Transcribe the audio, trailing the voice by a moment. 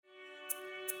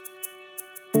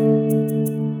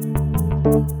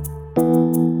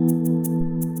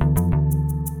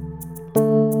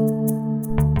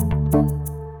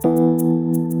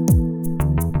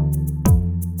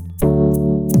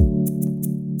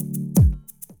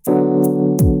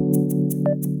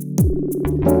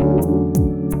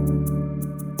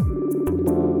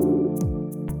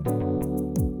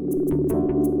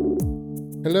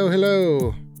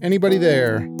hello. Anybody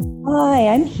there? Hi,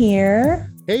 I'm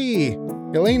here. Hey,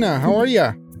 Elena, how are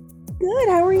ya? Good.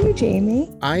 How are you,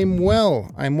 Jamie? I'm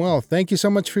well. Thank you so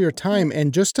much for your time.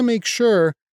 And just to make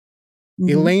sure,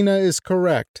 Mhm. Elena is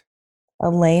correct.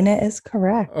 Elena is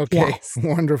correct. Okay, Yes.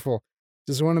 wonderful.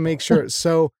 Just want to make sure.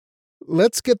 So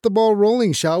let's get the ball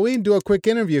rolling, shall we? Do a quick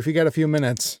interview if you got a few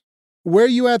minutes. Where are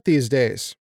you at these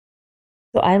days?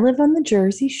 So I live on the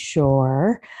Jersey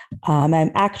Shore.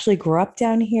 I actually grew up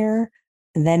down here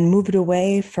and then moved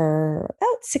away for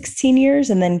about 16 years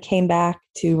and then came back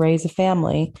to raise a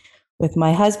family with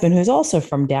my husband, who's also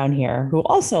from down here, who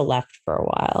also left for a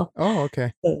while. Oh,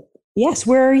 okay. So, yes,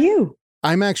 where are you?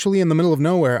 I'm actually in the middle of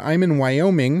nowhere. I'm in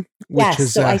Wyoming, which Yes.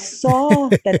 is So I saw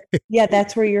that, yeah,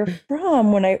 that's where you're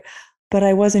from but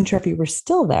I wasn't sure if you were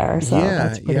still there. So yeah,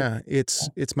 that's pretty. yeah.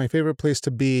 It's my favorite place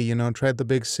to be, tried the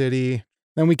big city.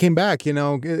 Then we came back,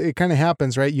 it kind of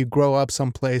happens, right? You grow up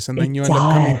someplace and then It you end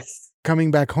up does. coming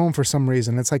back home for some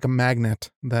reason. It's like a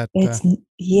magnet that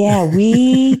Yeah,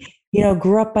 we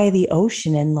grew up by the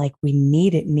ocean and like we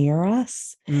need it near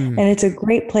us. mm. And it's a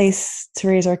great place to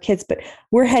raise our kids, but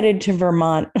we're headed to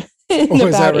Vermont in Oh,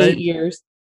 is that about right? 8 years.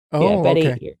 Yeah, Oh, about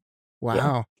okay. 8 years. Yeah.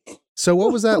 Wow. So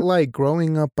what was that like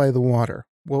growing up by the water?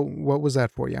 What was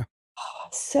that for you?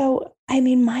 So, I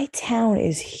mean, my town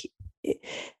is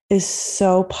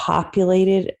so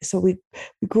populated. So we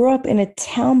grew up in a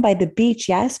town by the beach,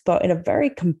 yes, but in a very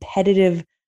competitive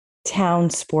town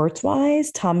sports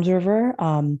wise. Tom's River,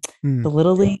 Mm. the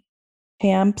Little League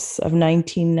champs of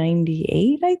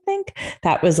 1998, I think.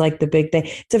 That was like the big thing.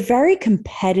 It's a very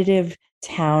competitive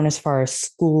town as far as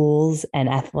schools and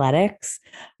athletics.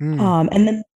 Mm. And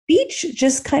the beach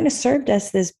just kind of served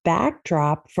as this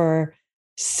backdrop for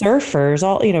surfers.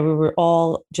 We were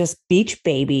all just beach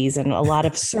babies and a lot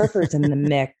of surfers in the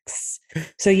mix.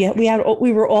 So yeah,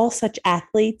 we were all such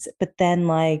athletes, but then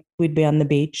like we'd be on the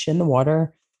beach in the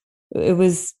water.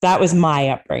 That was my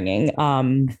upbringing.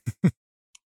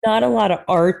 Not a lot of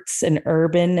arts and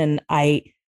urban, and I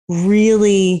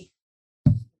really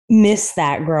miss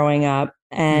that growing up.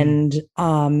 Mm.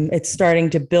 And it's starting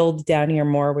to build down here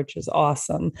more, which is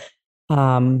awesome.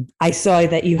 I saw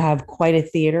that you have quite a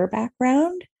theater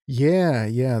background.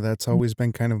 Yeah, that's always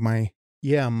been kind of my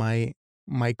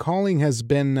calling has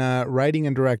been writing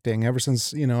and directing ever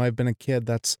since, I've been a kid.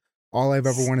 That's all I've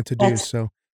ever wanted to do. That's So,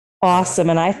 awesome.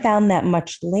 And I found that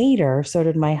much later. So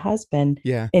did my husband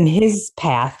yeah. in his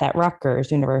path at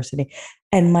Rutgers University.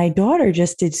 And my daughter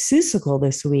just did Seussical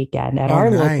this weekend at Oh,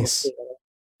 our local nice. theater.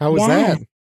 How was that? Yes.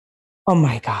 Oh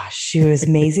my gosh. She was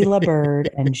Maisie LaBird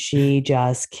and she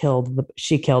killed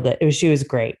it. She was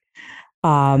great.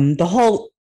 The whole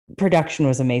production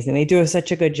was amazing. They do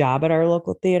such a good job at our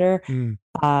local theater.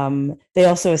 Mm. They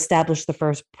also established the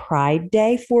first Pride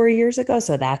Day 4 years ago,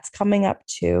 so that's coming up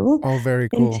too. Oh, very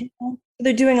In cool. town.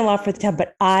 They're doing a lot for the town,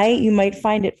 but you might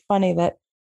find it funny that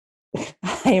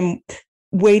I am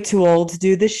way too old to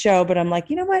do this show, but I'm like,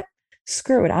 you know what?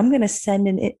 Screw it. I'm going to send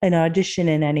an audition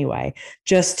in anyway,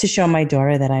 just to show my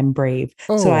daughter that I'm brave.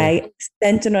 So Oh, I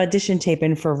sent an audition tape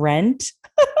in for Rent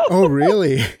oh,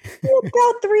 really?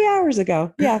 about 3 hours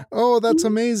ago. Yeah. Oh, that's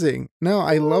amazing. No,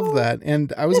 I love that.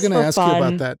 And I was Just going to for ask you about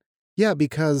fun. that. Yeah,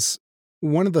 because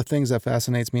one of the things that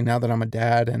fascinates me now that I'm a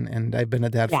dad and I've been a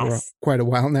dad for Yes. quite a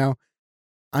while now,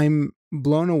 I'm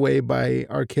blown away by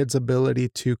our kids' ability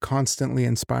to constantly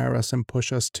inspire us and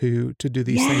push us to do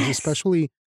these things, Yes. especially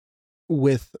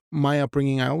with my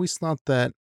upbringing. I always thought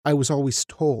that I was always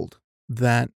told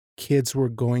that kids were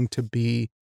going to be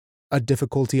a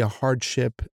difficulty, a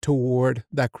hardship toward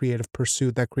that creative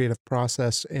pursuit, that creative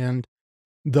process. And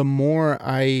the more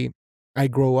I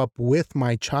grow up with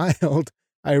my child,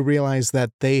 I realize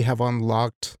that they have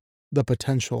unlocked the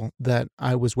potential that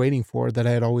I was waiting for, that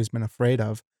I had always been afraid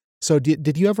of. So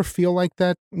did you ever feel like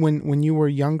that when you were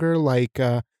younger? Like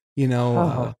you know,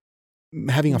 uh, Oh,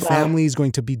 having a well, family is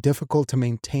going to be difficult to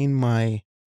maintain my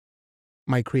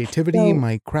creativity, so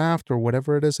my craft, or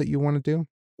whatever it is that you want to do?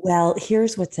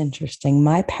 here's what's interesting.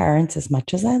 My parents, as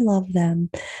much as I love them,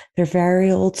 they're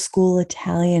very old school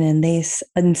Italian and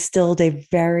instilled a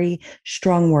very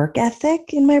strong work ethic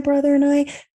in my brother and I,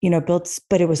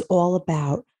 but it was all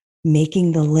about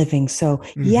making the living. So,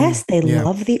 Mhm. yes, they Yeah.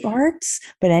 love the arts,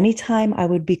 but anytime I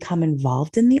would become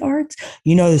involved in the arts,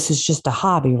 this is just a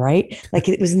hobby, right? Like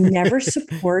it was never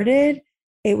supported,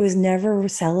 it was never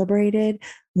celebrated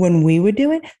when we would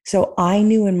do it. So I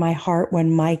knew in my heart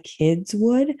when my kids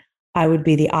would, I would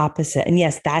be the opposite. And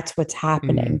yes, that's what's Mm,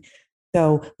 happening.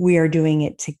 So we are doing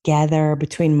it together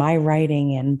between my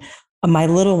writing and my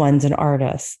little one's an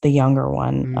artist, the younger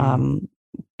one, mm,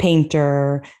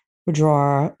 painter,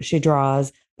 she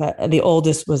draws, but the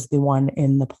oldest was the one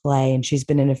in the play, and she's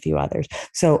been in a few others.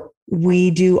 So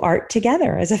we do art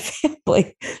together as a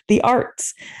family, the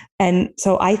arts. And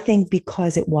so I think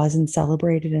because it wasn't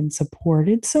celebrated and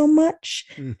supported so much,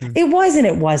 Mhm. it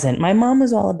wasn't. My mom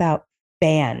was all about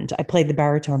band. I played the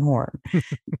baritone horn.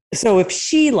 So if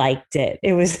she liked it,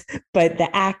 it was, but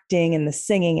the acting and the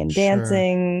singing and Sure.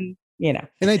 dancing,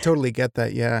 And I totally get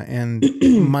that, yeah, and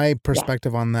my yeah.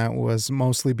 perspective on that was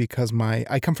mostly because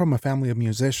I come from a family of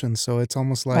musicians, so it's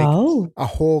almost like Oh, a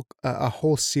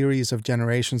whole series of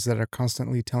generations that are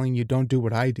constantly telling you, "Don't do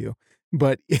what I do,"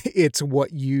 but it's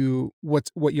what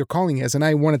your calling is, and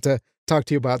I wanted to talk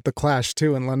to you about The Clash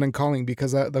too and London Calling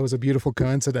because that was a beautiful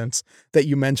coincidence that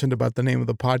you mentioned about the name of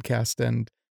the podcast and,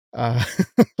 uh,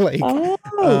 like, oh,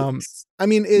 um, I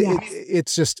mean, yes.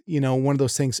 it's just, one of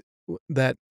those things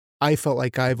that I felt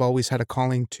like I've always had a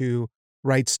calling to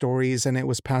write stories, and it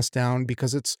was passed down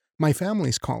because it's my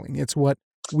family's calling. It's what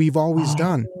we've always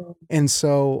done. Oh, And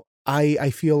so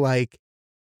I feel like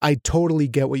I totally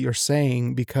get what you're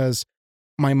saying because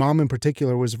my mom in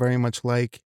particular was very much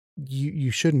like, you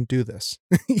shouldn't do this.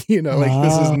 Like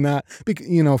this is oh. not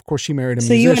of course she married a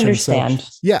So you musician. So understand.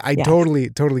 yeah, I Yes.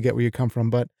 totally get where you come from.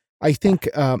 But I Yeah. think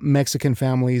Mexican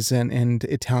families and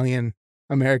Yeah. Italian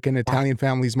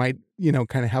families might,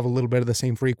 kind of have a little bit of the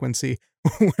same frequency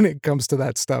when it comes to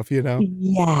that stuff. Uh,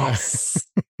 Yes.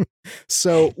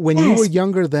 so when you were Yes.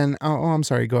 younger then I'm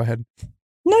sorry, go ahead.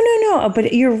 No, no, no.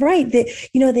 But you're right.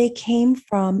 They came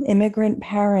from immigrant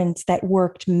parents that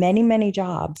worked many, many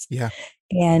jobs. Yeah.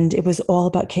 And it was all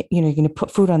about, you're going to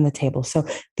put food on the table. So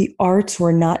the arts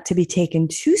were not to be taken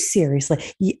too seriously.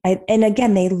 And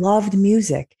again, they loved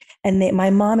music. And my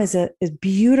mom is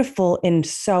beautiful in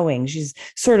sewing. She's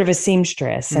sort of a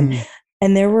seamstress. And Mm.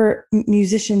 and there were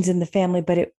musicians in the family,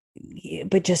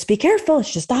 but just be careful.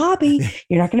 It's just a hobby.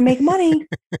 You're not going to make money.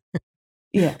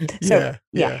 Yeah. So Yeah,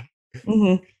 yeah. yeah.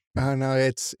 hmm Oh, no,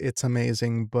 it's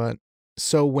amazing, but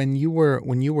so when you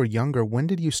were younger, when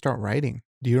did you start writing?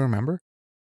 Do you remember?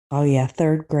 Oh yeah,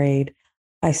 third grade,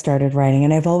 I started writing,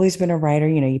 and I've always been a writer.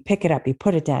 You pick it up, you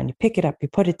put it down, you pick it up, you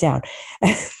put it down.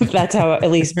 That's how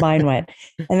at least mine went.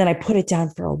 And then I put it down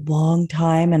for a long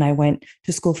time, and I went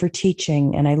to school for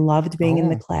teaching, and I loved being in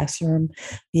the Oh, classroom.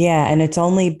 Yeah, and it's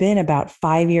only been about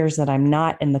 5 years that I'm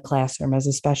not in the classroom as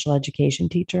a special education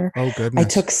teacher. oh I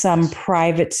goodness. took some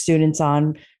private students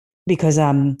on because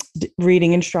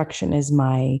reading instruction is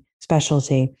my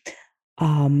specialty.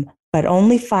 But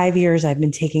only 5 years I've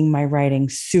been taking my writing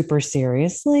super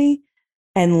seriously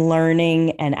and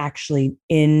learning and actually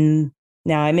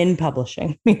now I'm in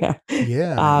publishing. Yeah. Yeah,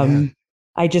 yeah. um,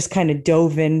 I just kind of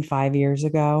dove in 5 years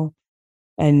ago.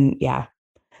 And yeah.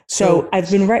 So So I've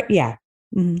been right. Yeah.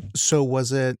 Mhm. so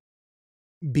was it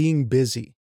being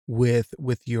busy with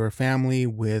your family,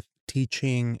 with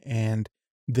teaching and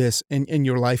this in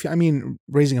your life? I mean,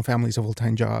 raising a family is a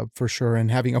full-time job for sure, and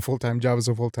having a full-time job is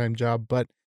a full-time job, but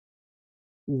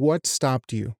what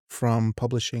stopped you from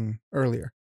publishing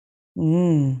earlier?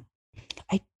 Mm.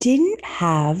 I didn't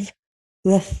have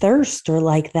the thirst or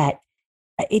like that.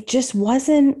 It just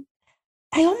wasn't,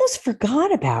 I almost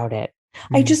forgot about it.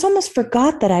 I Mm, just almost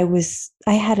forgot that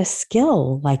I had a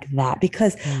skill like that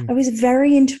because mm, I was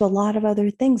very into a lot of other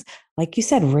things. Like you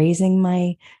said, raising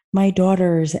my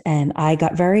daughters, and I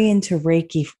got very into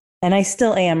Reiki, and I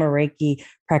still am a Reiki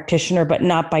practitioner, but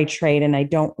not by trade. And I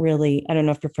don't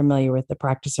know if you're familiar with the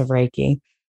practice of Reiki.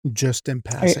 just in Or-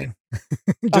 passing.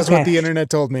 Just what Okay. the internet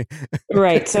told me.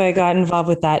 Right. So I got involved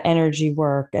with that energy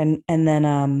work, and then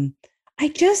I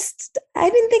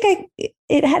didn't think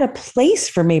it had a place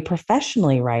for me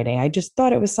professionally writing. I just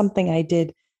thought it was something I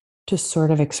did to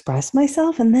sort of express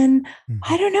myself. And then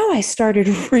I Mhm. don't know, I started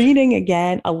reading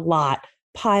again a lot,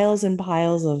 piles and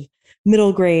piles of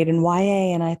middle grade and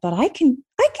YA, and I thought I can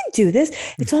do this.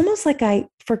 It's almost like I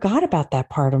forgot about that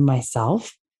part of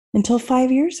myself until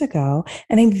 5 years ago.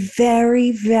 And I'm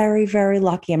very, very, very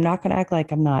lucky. I'm not going to act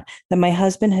like I'm not, that my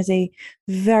husband has a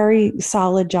very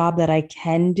solid job that I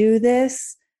can do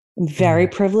this. I'm very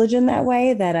Mm, privileged in that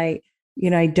way that I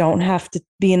don't have to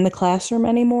be in the classroom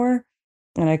anymore.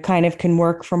 And I kind of can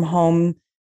work from home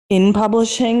in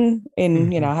publishing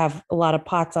and, mhm, have a lot of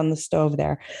pots on the stove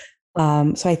there.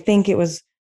 So I think it was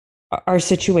our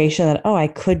situation that, oh, I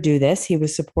could do this. He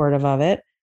was supportive of it.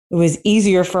 It was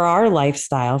easier for our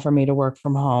lifestyle for me to work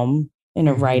from home in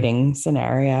a mhm. writing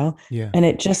scenario. Yeah. And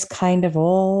it just kind of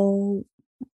all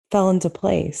fell into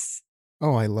place.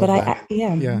 Oh, I But love that.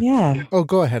 yeah, Yeah. yeah. Oh,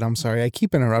 go ahead, I'm sorry, I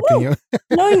keep interrupting No, you.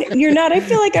 no, you're not. I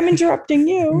feel like I'm interrupting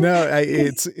you. No,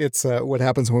 it's what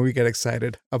happens when we get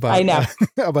excited I about, know.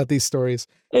 about these stories.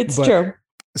 It's But true.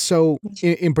 So,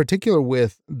 in particular,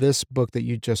 with this book that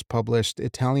you just published,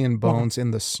 Italian Yeah. Bones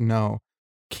in the Snow,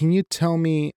 can you tell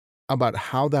me about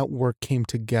how that work came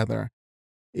together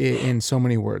in so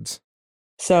many words?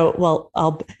 So, well,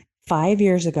 5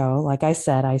 years ago, like I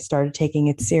said, I started taking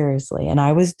it seriously and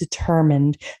I was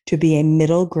determined to be a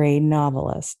middle grade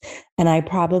novelist. And I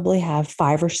probably have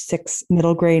 5 or 6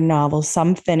 middle grade novels,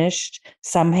 some finished,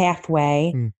 some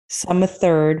halfway, Mm. some a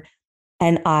third.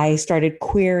 And I started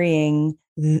querying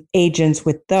agents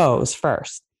with those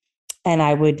first. And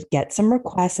I would get some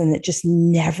requests and it just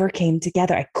never came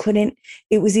together. I couldn't,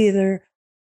 it was either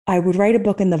I would write a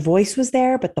book and the voice was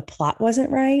there, but the plot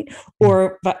wasn't right,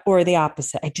 Mm. or the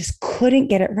opposite. I just couldn't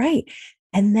get it right.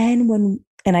 And then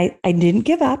I didn't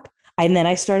give up. And then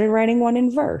I started writing one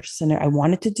in verse and I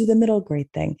wanted to do the middle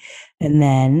grade thing. And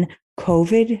then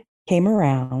COVID came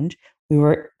around. We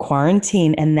were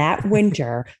quarantined and that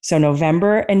winter, so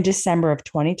November and December of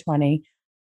 2020,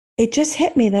 it just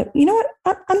hit me that, you know what,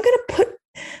 I'm going to put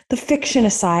the fiction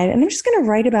aside and I'm just going to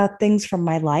write about things from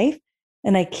my life.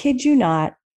 And I kid you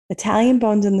not, Italian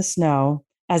Bones in the Snow,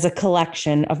 as a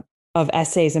collection of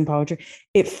essays and poetry,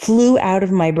 it flew out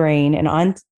of my brain and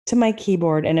onto my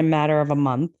keyboard in a matter of a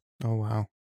month. Oh, wow.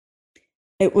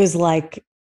 It was like,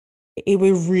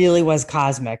 really was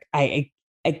cosmic. I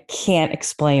can't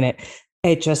explain it.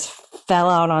 It just fell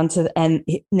out onto and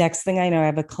next thing I know, I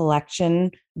have a collection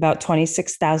about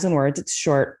 26,000 words. It's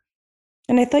short.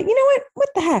 And I thought, you know what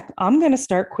the heck? I'm going to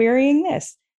start querying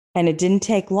this. And it didn't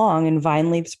take long. And Vine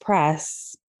Leaves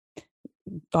Press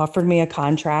offered me a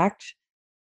contract.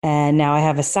 And now I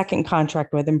have a second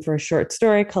contract with him for a short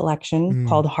story collection Mm.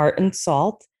 called Heart and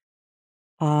Salt.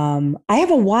 I have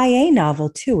a YA novel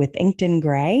too with Inkton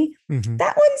Gray. Mhm.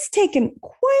 That one's taken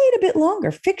quite a bit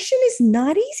longer. Fiction is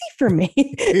not easy for me.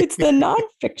 It's the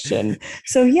nonfiction.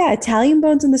 So yeah, Italian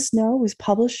Bones in the Snow was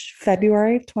published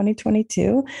February of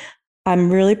 2022.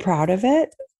 I'm really proud of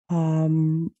it.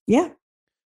 Yeah,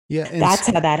 Yeah, and that's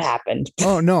how that happened.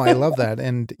 oh, no, I love that,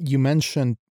 and you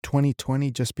mentioned 2020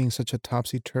 just being such a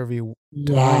topsy-turvy time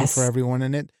for Yes, everyone,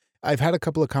 and I've had a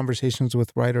couple of conversations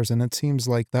with writers, and it seems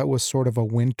like that was sort of a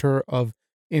winter of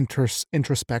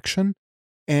introspection,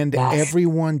 and yes,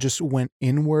 everyone just went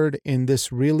inward in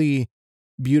this really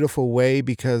beautiful way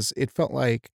because it felt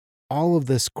like all of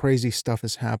this crazy stuff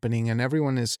is happening and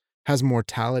everyone has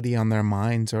mortality on their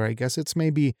minds, or I guess it's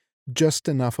maybe just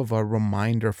enough of a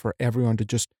reminder for everyone to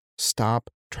just stop,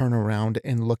 turn around,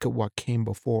 and look at what came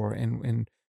before and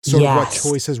sort of what yes.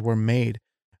 choices were made.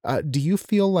 Do you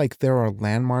feel like there are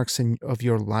landmarks of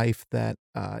your life that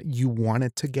you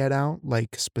wanted to get out,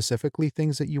 like specifically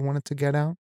things that you wanted to get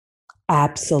out?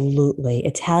 Absolutely.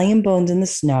 Italian Bones in the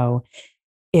Snow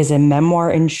is a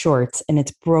memoir in shorts and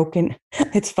it's broken.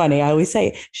 It's funny. I always say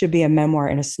it should be a memoir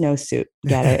in a snowsuit.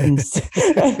 Get it?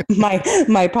 And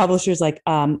my publisher's like,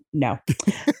 no, a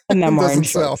It memoir in doesn't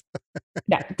sell. shorts.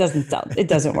 No, it doesn't sound, it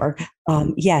doesn't work.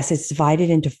 Yes, it's divided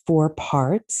into 4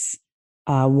 parts,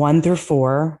 1 through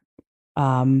 4.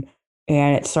 Um,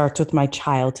 and it starts with my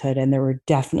childhood. And there were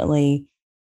definitely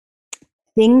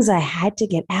things I had to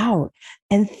get out.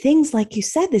 And things like you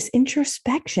said, this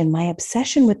introspection, my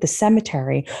obsession with the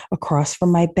cemetery across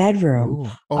from my bedroom,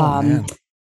 Ooh. Oh, um, man.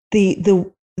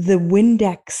 the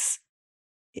Windex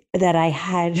that I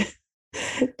had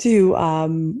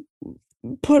to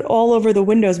put all over the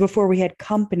windows before we had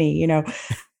company,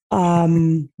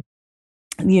 um,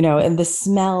 and the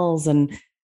smells and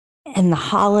the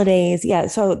holidays. Yeah.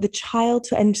 So the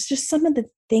childhood and just some of the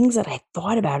things that I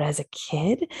thought about as a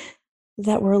kid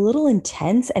that were a little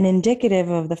intense and indicative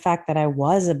of the fact that I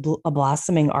was a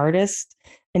blossoming artist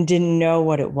and didn't know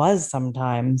what it was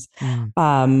sometimes.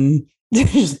 Mm.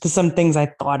 Just some things I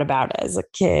thought about as a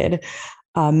kid,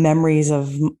 memories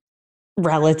of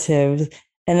relatives.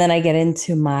 And then I get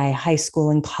into my high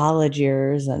school and college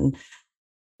years, and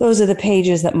those are the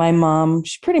pages that my mom,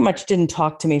 she pretty much didn't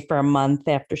talk to me for a month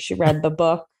after she read the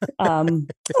book. Um,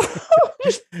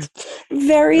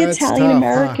 very That's Italian tough, huh?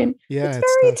 American. Yeah, It's it's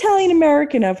very tough. Italian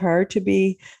American of her to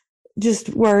be just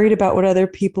worried about what other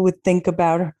people would think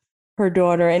about her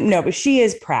daughter. And no, but she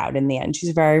is proud in the end.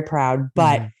 She's very proud.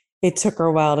 But Mhm. it took her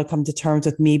a while to come to terms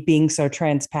with me being so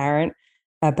transparent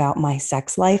about my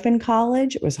sex life in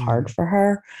college. It was hard Mhm. for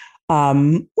her,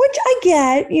 which I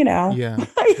get. Yeah, yeah.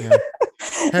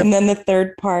 Have And then the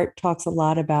third part talks a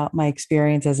lot about my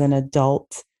experience as an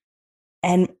adult.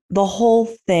 And the whole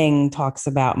thing talks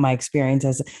about my experience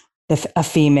as a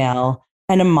female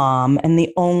and a mom and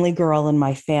the only girl in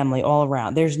my family all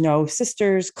around. There's no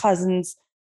sisters, cousins,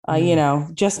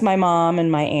 mm. just my mom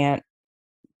and my aunt.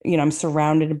 I'm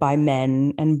surrounded by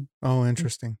men and Oh,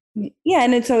 interesting. yeah.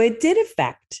 And so it did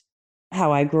affect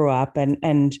how I grew up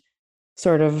and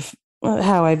sort of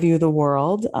how I view the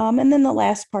world. And then the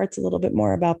last part's a little bit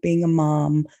more about being a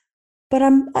mom. But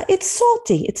it's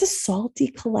salty. It's a salty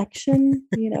collection.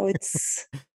 It's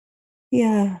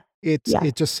yeah, yeah,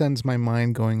 it just sends my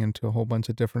mind going into a whole bunch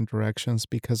of different directions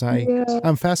because yeah.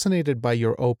 I'm fascinated by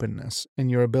your openness and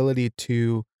your ability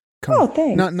to Oh, not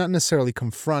thanks. necessarily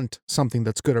confront something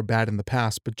that's good or bad in the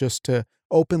past, but just to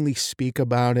openly speak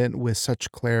about it with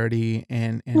such clarity Well,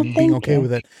 and being thank okay you.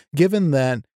 with it. Given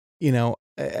that,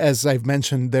 as I've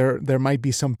mentioned, there might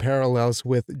be some parallels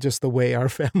with just the way our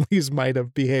families might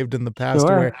have behaved in the past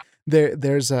where Sure.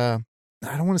 there's a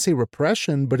I don't want to say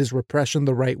repression, but is repression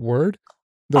the right word?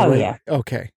 The Oh, right yeah.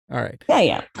 okay. All right. Yeah,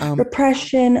 yeah. Um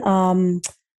Repression,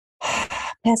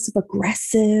 passive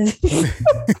aggressive.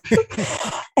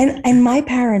 And my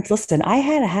parents, listen, I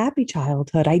had a happy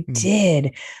childhood. I mm,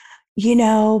 did,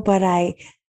 but I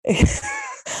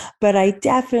but I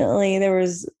definitely there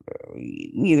was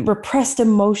repressed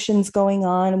emotions going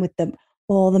on with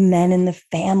all the men in the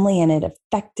family, and it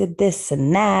affected this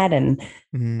and that, mm,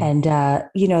 and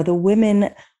the women.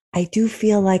 I do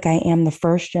feel like I am the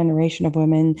first generation of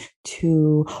women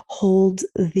to hold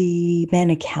the men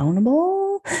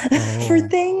accountable for oh,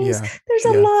 things. yeah. There's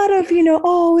a Yeah. lot of,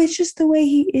 oh, it's just the way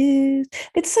he is.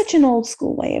 It's such an old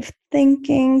school way of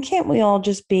thinking. Can't we all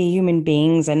just be human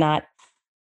beings and not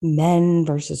men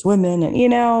versus women? And,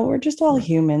 we're just all Right.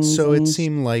 humans. So it And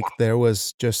seemed like there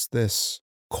was just this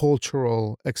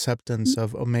cultural acceptance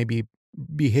of maybe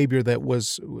behavior that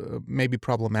was maybe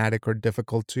problematic or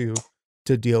difficult to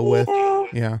deal with. yeah,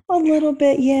 Yeah. a little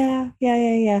bit. Yeah, yeah,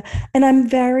 yeah, yeah. And I'm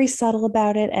very subtle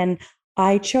about it. And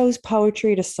I chose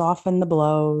poetry to soften the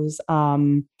blows. I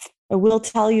will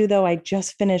tell you, though, I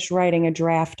just finished writing a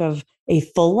draft of a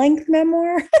full length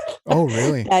memoir Oh,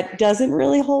 really? that doesn't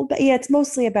really hold back. Yeah, it's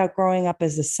mostly about growing up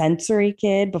as a sensory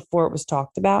kid before it was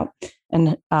talked about and,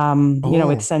 with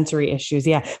Oh, sensory issues.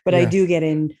 Yeah, but I yeah. do get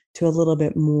into a little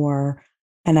bit more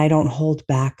and I don't hold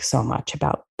back so much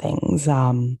about things.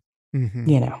 Mhm.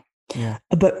 You know, Yeah.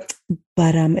 but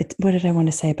what did I want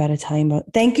to say about Italian mode?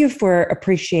 Thank you for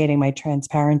appreciating my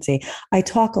transparency. I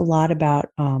talk a lot about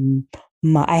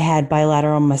I had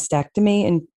bilateral mastectomy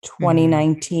in Mm,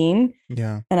 2019,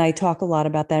 yeah. and I talk a lot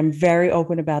about that. I'm very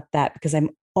open about that because I'm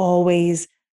always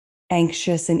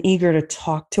anxious and eager to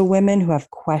talk to women who have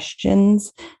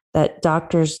questions that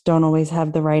doctors don't always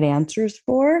have the right answers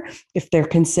for if they're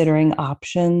considering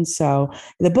options. So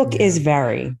the book is Yeah.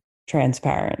 very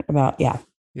transparent about, yeah.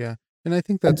 Yeah. And I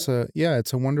think that's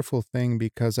it's a wonderful thing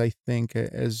because I think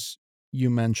as you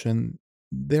mentioned,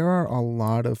 there are a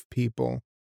lot of people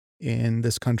in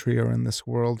this country or in this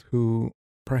world who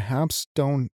perhaps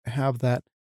don't have that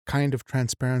kind of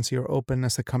transparency or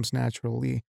openness that comes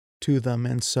naturally to them.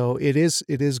 And so it is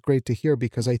great to hear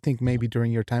because I think maybe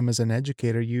during your time as an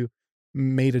educator you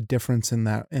made a difference in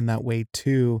that way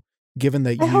too, given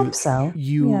that I hope so.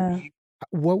 you Yeah.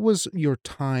 what was your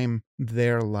time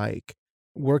there like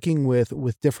working with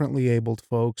differently abled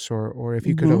folks or if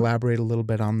you could Hmm. elaborate a little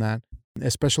bit on that,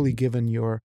 especially given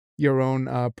your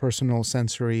own personal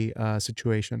sensory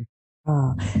situation.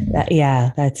 Oh,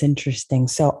 yeah, that's interesting.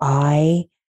 So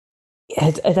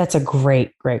that's a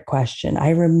great, great question. I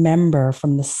remember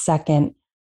from the second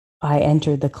I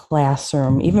entered the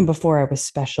classroom, even before I was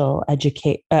special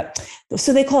educate.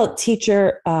 So they call it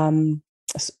teacher. Let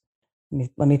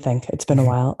me think. It's been a Mhm,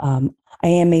 while. I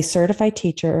am a certified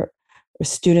teacher for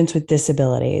students with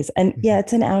disabilities. And mhm, yeah,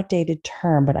 it's an outdated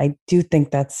term, but I do think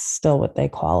that's still what they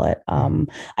call it. mhm,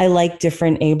 I like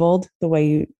different abled, the way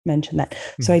you mentioned that.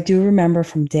 So mhm, I do remember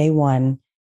from day one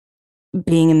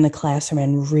being in the classroom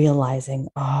and realizing,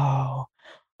 oh,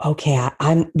 okay,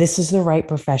 I'm this is the right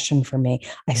profession for me.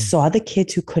 I mhm. saw the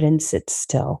kids who couldn't sit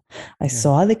still. I Yeah.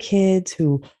 saw the kids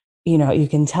who, you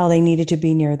can tell they needed to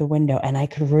be near the window, and I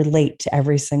could relate to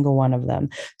every single one of them.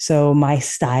 So my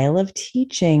style of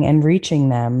teaching and reaching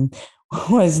them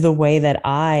was the way that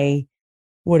I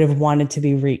would have wanted to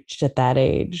be reached at that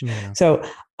age. Yeah. So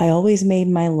I always made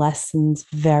my lessons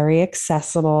very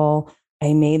accessible.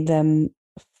 I made them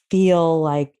feel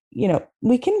like,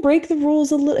 we can break the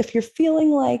rules a little. If you're feeling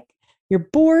like you're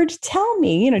bored, tell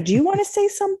me, do you want to say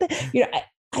something? I,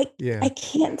 I Yeah.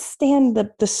 can't stand the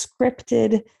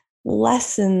scripted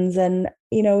lessons. And,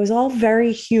 it was all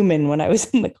very human when I was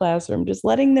in the classroom, just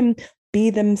letting them be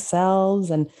themselves.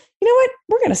 And you know what?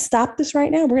 We're going to stop this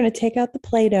right now. We're going to take out the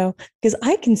Play-Doh because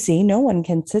I can see no one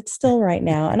can sit still right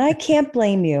now. And I can't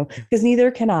blame you because neither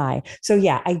can I. So,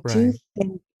 yeah, I do Right.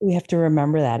 think we have to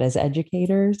remember that as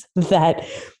educators that,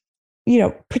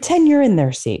 pretend you're in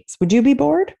their seats. Would you be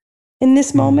bored in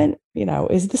this Mhm. moment?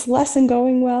 Is this lesson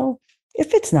going well?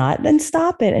 If it's not, then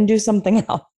stop it and do something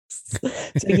else.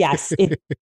 So yes, it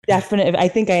definitely. I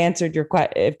think I answered your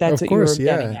question. If that's Of what you were course,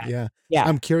 getting yeah, at, yeah. yeah.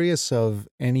 I'm curious of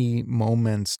any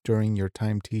moments during your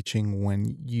time teaching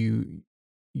when you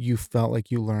felt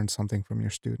like you learned something from your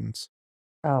students.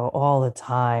 Oh, all the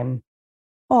time,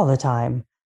 all the time.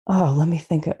 Oh, let me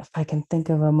think if I can think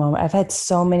of a moment. I've had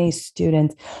so many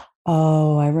students.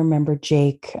 Oh, I remember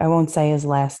Jake. I won't say his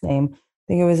last name. I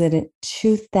think it was in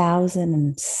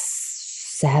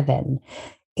 2007.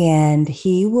 And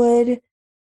he would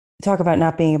talk about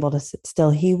not being able to sit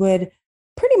still. He would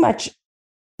pretty much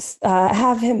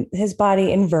have his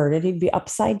body inverted. He'd be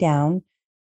upside down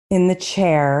in the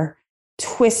chair,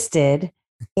 twisted,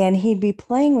 and he'd be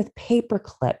playing with paper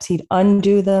clips. He'd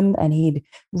undo them and he'd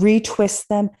retwist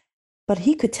them, but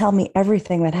he could tell me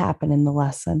everything that happened in the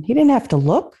lesson. He didn't have to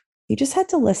look, he just had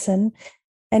to listen,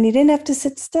 and he didn't have to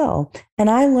sit still. And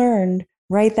I learned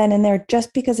right then and there,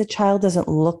 just because a child doesn't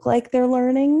look like they're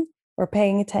learning or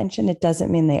paying attention, it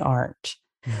doesn't mean they aren't.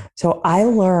 Mm. So I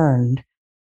learned,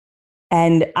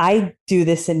 and I do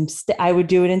this I would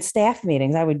do it in staff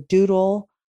meetings. I would doodle,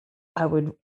 I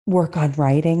would work on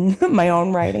writing, my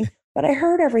own writing, but I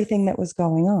heard everything that was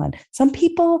going on. Some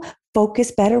people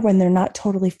focus better when they're not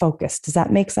totally focused. Does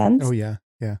that make Oh sense? yeah,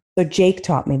 yeah. So Jake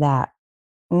taught me that.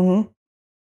 Hmm.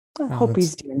 I Oh, hope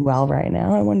he's doing well right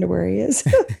now. I wonder where he is.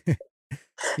 that's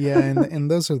yeah, and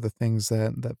those are the things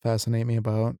that fascinate me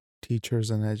about teachers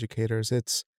and educators.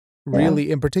 It's Yeah.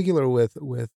 really, in particular, with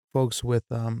folks with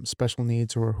special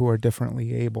needs or who are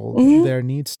differently abled, Hmm. there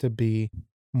needs to be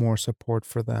more support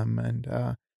for them. And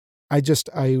I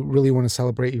really want to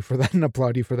celebrate you for that and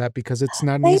applaud you for that because it's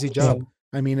not an Thank easy job. you.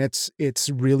 I mean, it's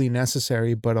really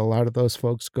necessary, but a lot of those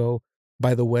folks go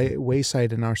by the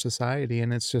wayside in our society,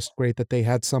 and it's just great that they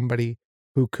had somebody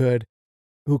who could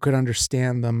who could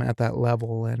understand them at that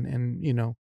level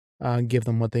and give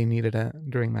them what they needed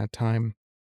during that time.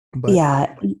 But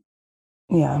Yeah.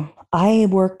 Yeah, I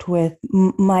worked with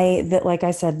my that like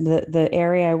I said, the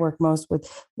area I worked most with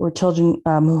were children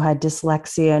who had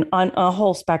dyslexia and on a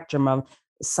whole spectrum of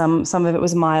some of it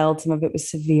was mild, some of it was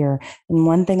severe. And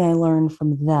one thing I learned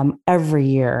from them every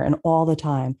year and all the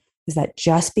time is that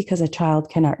just because a child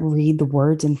cannot read the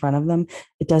words in front of them,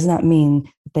 it does not mean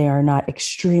that they are not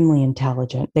extremely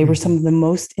intelligent. They were some mhm, of the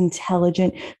most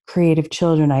intelligent, creative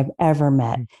children I've ever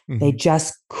met. mhm, They mhm.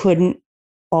 just couldn't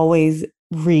always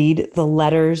read the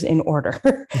letters in order.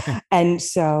 And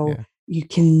so Yeah. you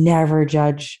can never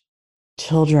judge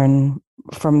children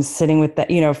from sitting with that,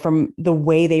 from the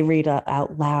way they read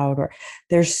out loud, or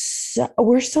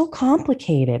we're so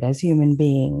complicated as human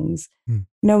beings. Mm,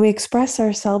 We express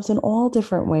ourselves in all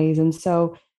different ways. And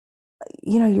so,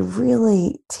 you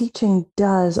really teaching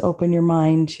does open your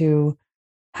mind to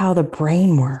how the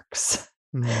brain works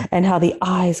mm, and how the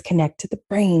eyes connect to the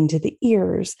brain, to the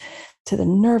ears, to the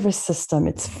nervous system.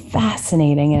 It's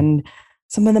fascinating. And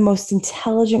some of the most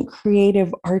intelligent,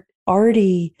 creative,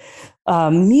 arty,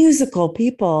 musical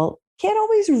people can't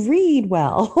always read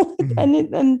well,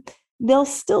 mhm. and they'll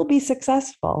still be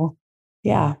successful.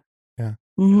 Yeah. Yeah.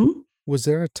 Yeah. Hmm. Was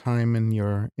there a time in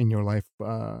your life,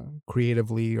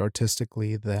 creatively,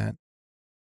 artistically, that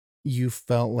you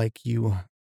felt like you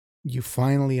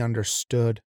finally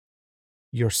understood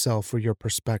yourself or your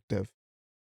perspective?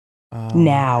 Um,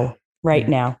 Now, right yeah,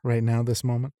 now, right now, this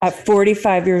moment? at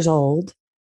 45 years old,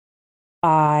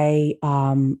 I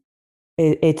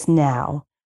it's now.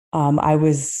 I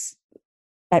was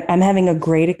I'm having a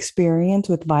great experience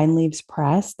with Vine Leaves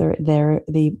Press. They're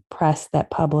the press that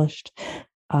published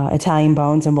Italian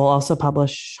Bones and will also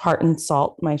publish Heart and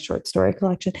Salt, my short story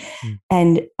collection. Mm.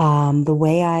 And the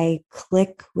way I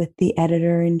click with the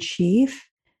editor in chief,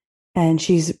 and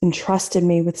she's entrusted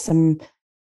me with some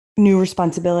new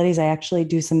responsibilities. I actually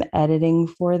do some editing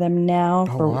for them now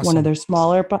Oh, for one of awesome. their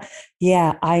smaller. But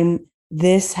yeah,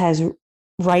 this has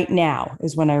right now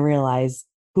is when I realize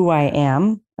who I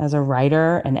am as a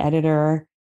writer, an editor,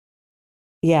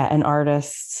 yeah, an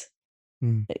artist.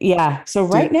 Mm. Yeah. So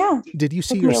right Did now, did you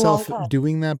see took me a long yourself time.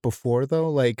 doing that before though?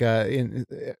 Like,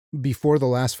 before the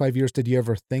last 5 years, did you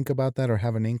ever think about that or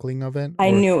have an inkling of it? I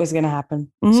Or knew it was going to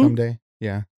happen. Hmm. someday?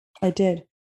 Yeah. I did.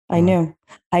 I Wow. knew.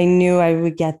 I knew I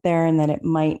would get there, and that it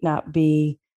might not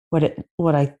be what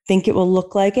I think it will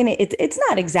look like, and it's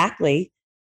not exactly.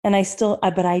 And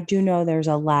but I do know there's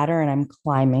a ladder, and I'm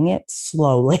climbing it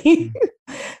slowly, Mm.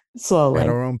 At slowly.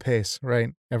 our own pace, right?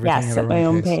 Everything Yes, at at our own my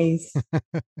own pace.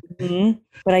 pace. Mhm.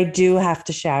 But I do have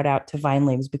to shout out to Vine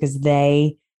Leaves because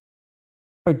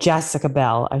or Jessica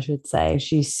Bell, I should say,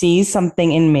 she sees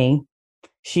something in me.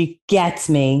 She gets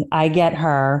me. I get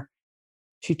her.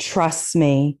 She trusts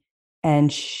me,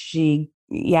 and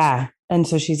yeah. And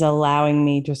so she's allowing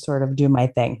me to sort of do my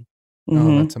thing. Oh,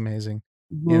 Hmm. that's amazing.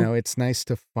 Hmm. It's nice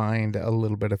to find a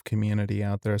little bit of community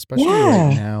out there, especially right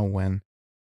Yeah. now when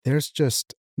there's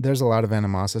a lot of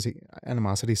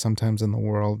animosity sometimes in the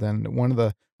world. And one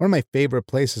of my favorite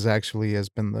places actually has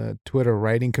been the Twitter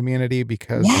writing community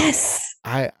because Yes.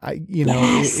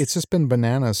 Yes. it's just been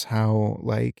bananas how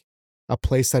like a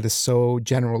place that is so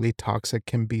generally toxic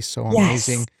can be so Yes.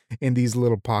 amazing in these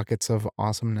little pockets of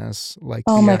awesomeness. Like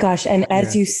Oh my gosh. And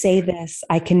as yeah. you say this,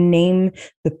 I can name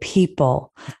the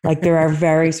people. Like there are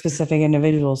very specific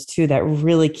individuals too that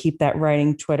really keep that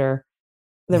writing Twitter,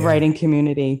 the Yeah. writing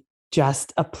community,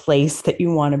 just a place that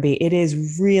you want to be. It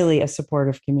is really a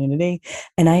supportive community.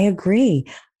 And I agree.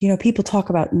 People talk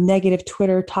about negative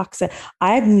Twitter, toxic.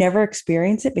 I've never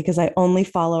experienced it because I only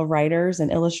follow writers and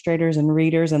illustrators and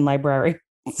readers and librarians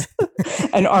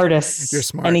and You're artists,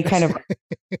 smart. any kind of,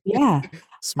 yeah.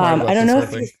 Smart I about don't this know whole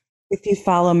if you thing. if you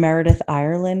follow Meredith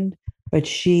Ireland, but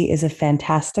she is a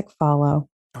fantastic follow.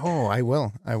 Oh, I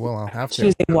will. I will. I'll have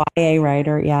She's to. a YA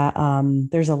writer. Yeah.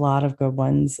 There's a lot of good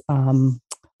ones.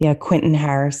 Yeah, Quentin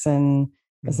Harrison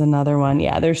is Mm, another one.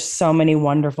 Yeah, there's so many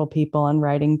wonderful people on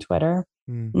writing Twitter.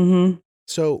 mm. Hmm.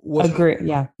 So what Agree.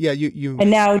 Yeah. yeah, you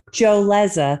And now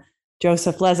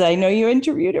Joseph Leza, I know you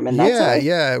interviewed him, and yeah,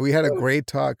 yeah, we had a oh, great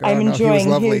talk. Oh I'm no, he was enjoying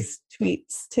lovely. his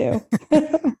tweets too.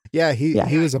 Yeah, he Yeah.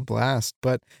 was a blast.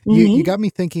 But you Hmm. got me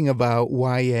thinking about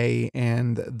YA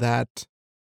and that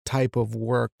type of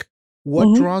work. What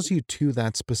Hmm. draws you to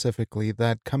that specifically,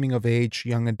 that coming of age,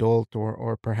 young adult,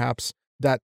 or perhaps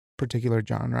that particular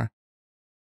genre?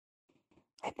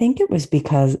 I think it was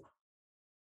because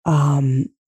um,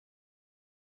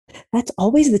 that's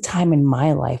always the time in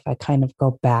my life I kind of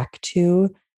go back to,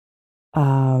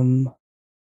 um,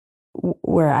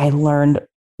 where I learned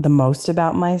the most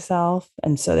about myself.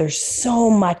 And so there's so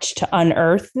much to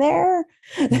unearth there.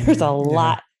 There's a Yeah,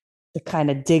 lot to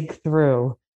kind of dig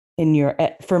through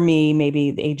for me,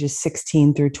 maybe the ages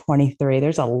 16 through 23.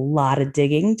 There's a lot of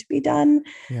digging to be done.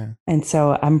 yeah. And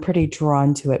so I'm pretty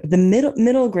drawn to it. The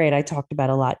middle grade I talked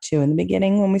about a lot too in the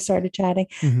beginning when we started chatting.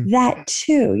 Mhm. That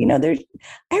too, there's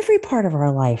every part of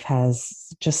our life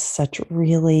has just such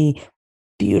really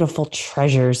beautiful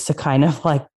treasures to kind of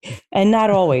like, and not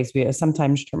always be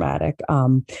sometimes traumatic.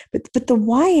 But the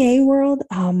YA world,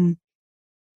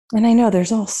 and I know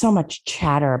there's all so much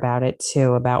chatter about it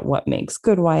too, about what makes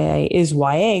good YA. Is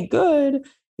YA good?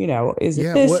 Is it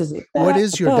Yeah, this? Is it what that?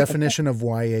 is your definition of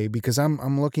YA? Because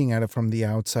I'm looking at it from the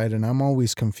outside and I'm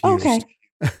always Okay. confused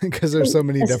because there's so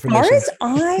many As far as definitions.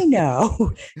 I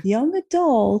know, young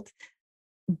adult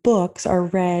books are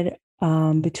read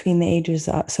between the ages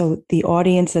so the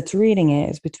audience that's reading it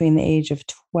is between the age of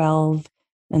 12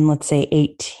 and let's say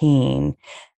 18.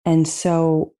 And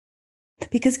so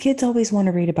because kids always want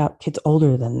to read about kids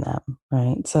older than them,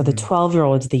 right? So the Mhm,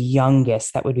 12-year-old is the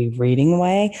youngest that would be reading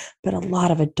YA, but a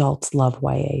lot of adults love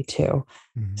YA too.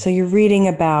 mhm. So you're reading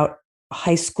about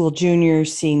high school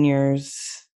juniors, seniors.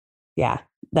 Yeah,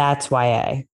 that's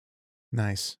YA.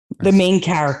 Nice, The nice. main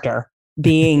character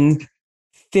being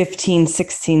 15,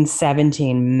 16,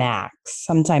 17 max,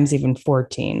 sometimes even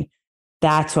 14.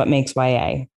 That's what makes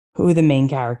YA, who the main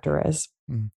character is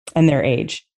Mm. and their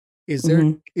age. Is there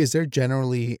Hmm. is there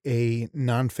generally a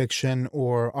nonfiction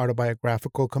or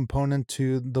autobiographical component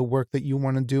to the work that you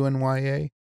want to do in YA?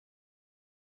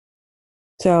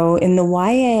 So in the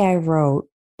YA I wrote,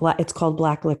 it's called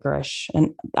Black Licorice,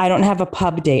 and I don't have a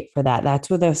pub date for that. That's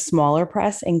with a smaller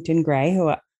press, Inkton Gray,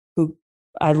 who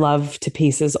I love to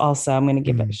pieces. Also, I'm going to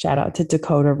give a Mhm. shout out to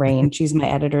Dakota Rain. She's my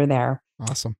editor there.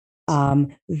 Awesome.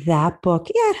 That book,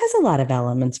 yeah, it has a lot of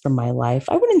elements from my life.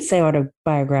 I wouldn't say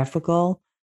autobiographical,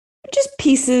 but just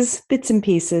pieces, bits and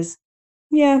pieces.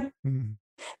 Yeah. Mhm,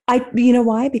 You know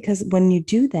why? Because when you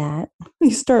do that,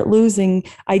 you start losing.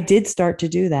 I did start to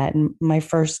do that in my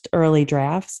first early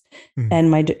drafts. mhm.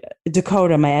 And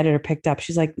Dakota, my editor, picked up.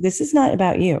 She's like, this is not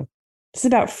about you. This is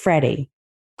about Freddie.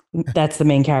 That's the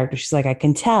main character. She's like, I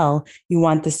can tell you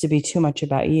want this to be too much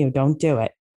about you. Don't do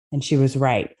it. And she was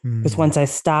right. Because Mm. once I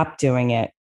stopped doing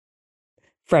it,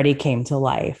 Freddie came to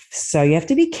life. So you have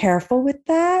to be careful with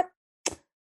that. You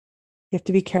have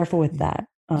to be careful with Y that.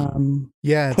 y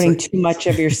Yeah, it's Putting like too much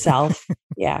of yourself.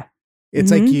 Yeah. it's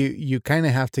like Hmm. you kinda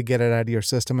have to get it out of your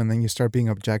system and then you start being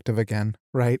objective again,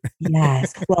 right?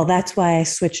 Yes. Well, that's why I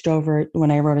switched over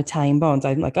when I wrote Italian Bones.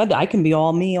 I'm like, oh, I can be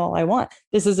all me, all I want.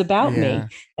 This is about me. Yeah.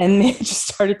 And it just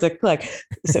started to click.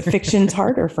 So fiction's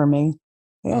harder for me.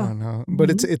 Yeah. Oh, no, but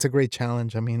Mhm. it's a great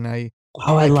challenge. I mean,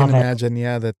 Oh, I I can love it. imagine,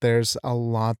 yeah, that there's a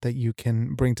lot that you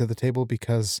can bring to the table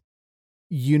because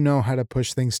you know how to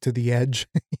push things to the edge.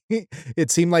 It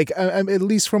seemed like, at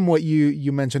least from what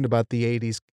you mentioned about the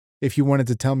 80s, if you wanted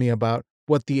to tell me about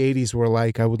what the 80s were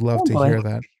like, I would love Oh to boy. hear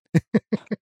that.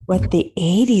 What the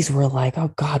 80s were like.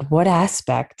 Oh God, what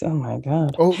aspect? Oh my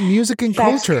God. Oh, music and Fact,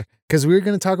 culture, because we were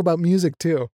going to talk about music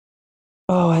too.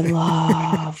 oh, I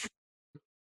love.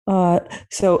 Uh,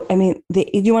 so I mean, do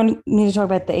you want me to talk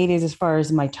about the 80s as far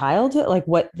as my childhood? Like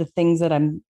what the things that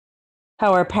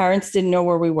how our parents didn't know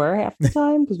where we were half the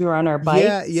time because we were on our Yeah,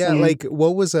 bikes yeah. and Like,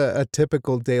 what was a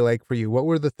typical day like for you? What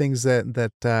were the things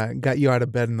that got you out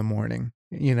of bed in the morning?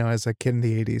 As a kid in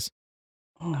the 80s.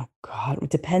 oh God, it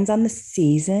depends on the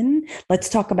season. Let's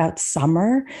talk about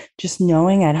summer. Just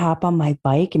knowing I'd hop on my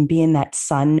bike and be in that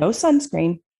sun, no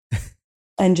sunscreen,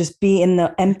 and just be in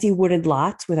the empty wooded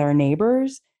lots with our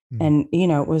neighbors. Mm. And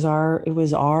it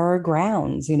was our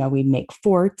grounds. We'd make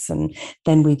forts and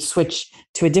then we'd switch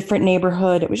to a different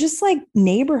neighborhood. It was just like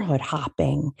neighborhood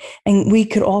hopping. And we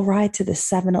could all ride to the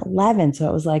 7-Eleven. So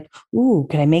it was like, ooh,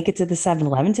 can I make it to the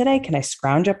 7-Eleven today? Can I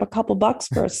scrounge up a couple bucks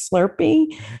for a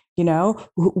Slurpee?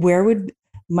 Where would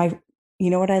my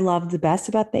what I loved the best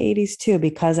about the 80s too,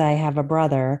 because I have a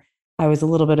brother, I was a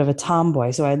little bit of a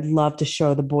tomboy, so I'd love to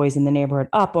show the boys in the neighborhood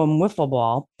up on wiffle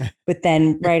ball. But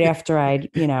then right after I'd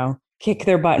kick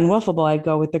their butt in wiffle ball, I'd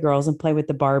go with the girls and play with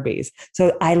the Barbies.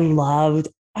 So I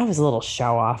was a little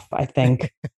show off, I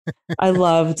think. I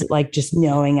loved like just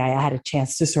knowing I had a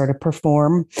chance to sort of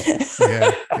perform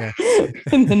Yeah, yeah,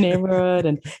 in the neighborhood.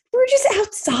 And we were just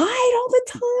outside all the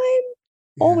time,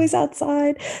 yeah. always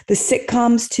outside. The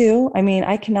sitcoms too. I mean,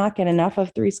 I cannot get enough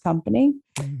of Three's Company.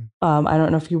 Mm. I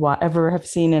don't know if you ever have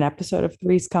seen an episode of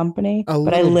Three's Company, A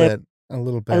but I little lived bit, a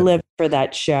little I bit. lived for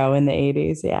that show in the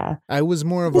 80s. Yeah. I was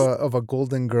more of Just, a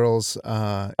Golden Girls,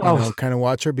 oh, kind of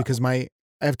watcher because I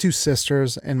have two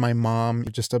sisters and my mom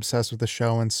just obsessed with the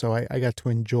show, and so I got to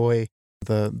enjoy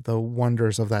the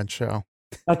wonders of that show.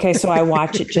 okay. So I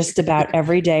watch it just about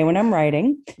every day when I'm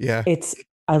writing. Yeah. It's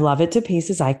I love it to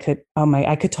pieces. I could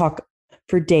talk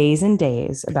for days and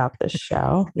days about this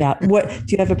show. Yeah. What do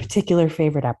you have a particular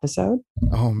favorite episode?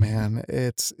 Oh man,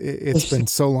 it's There's- been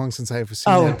so long since I've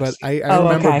seen it, oh, but I oh,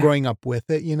 remember okay. growing up with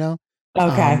it,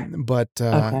 Okay. But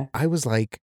Okay. I was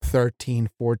like 13,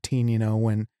 14,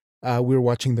 when we were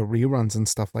watching the reruns and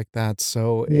stuff like that.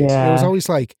 So it was Yeah. always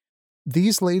like,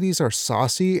 these ladies are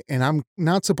saucy and I'm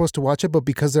not supposed to watch it, but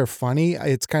because they're funny,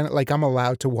 it's kind of like I'm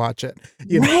allowed to watch it,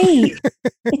 you know? Right.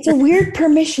 It's a weird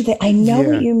permission that I know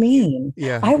what Yeah, you mean.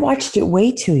 yeah, I watched it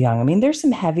way too young. I mean, there's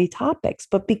some heavy topics,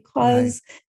 but right. because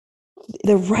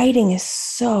the writing is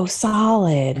so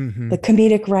solid, Hmm. the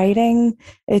comedic writing,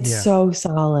 it's Yeah. so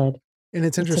solid. And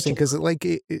it's It's such interesting a because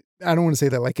I don't want to say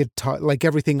that like it taught like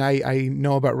everything I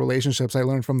know about relationships I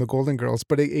learned from the Golden Girls,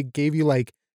 but it gave you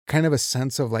like kind of a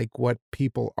sense of like what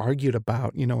people argued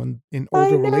about, in I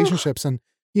older know. relationships. And,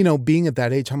 being at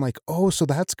that age, I'm like, oh, so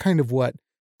that's kind of what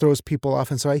throws people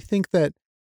off. And so I think that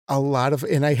a lot of,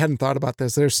 and I hadn't thought about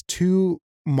this, there's two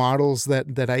models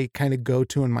that I kind of go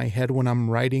to in my head when I'm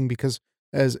writing because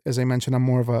as I mentioned, I'm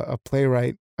more of a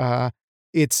playwright.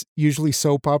 It's usually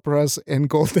soap operas and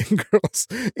Golden Girls.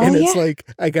 Oh And it's yeah. like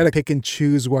I gotta pick and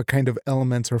choose what kind of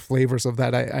elements or flavors of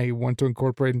that I want to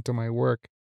incorporate into my work.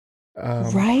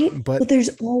 Right. But Well, there's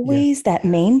yeah, always that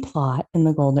main plot in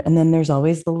the golden, and then there's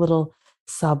always the little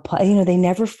subplot. They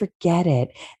never forget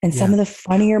it. And some yeah. of the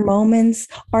funnier moments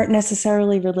aren't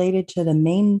necessarily related to the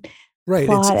main Right.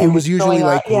 plot It and was what's usually going on.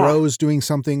 like Yeah. Rose doing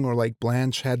something or like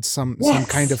Blanche had some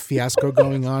kind of Yes. fiasco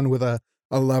going on with a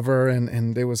lover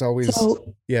and it was always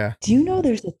So, yeah. do you know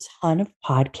there's a ton of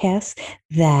podcasts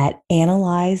that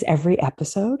analyze every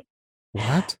episode?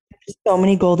 What? There's so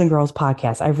many Golden Girls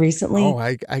podcasts. I've Oh, recently,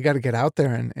 I gotta get out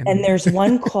there and and there's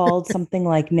one called something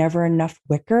like Never Enough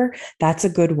Wicker. That's a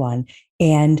good one.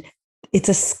 And it's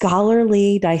a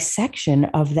scholarly dissection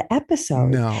of the episode.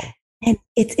 no. And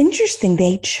it's interesting.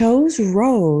 They chose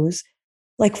Rose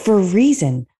like for a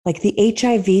reason. Like the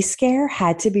HIV scare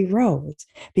had to be Rose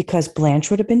because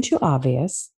Blanche would have been too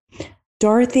obvious.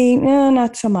 Dorothy,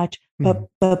 not so much. Hmm.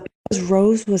 But because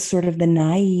Rose was sort of the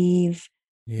naive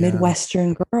Yeah.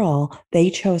 Midwestern girl, they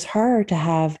chose her to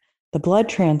have the blood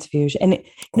transfusion. And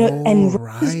Oh, and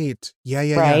Rose, right. Yeah,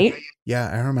 yeah, yeah. right? Yeah,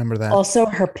 I remember that. Also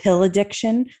her pill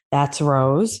addiction, that's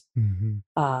Rose.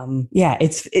 Mhm. Yeah,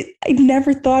 I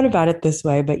never thought about it this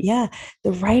way, but yeah,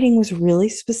 the writing was really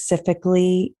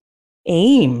specifically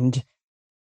aimed.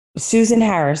 Susan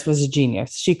Harris was a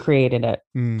genius. She created it.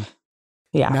 Mm.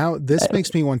 Yeah. Now, this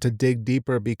makes me want to dig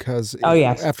deeper because Oh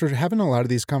yes. after having a lot of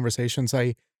these conversations,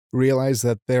 I realize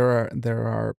that there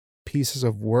are pieces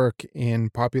of work in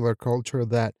popular culture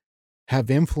that have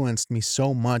influenced me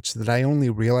so much that I only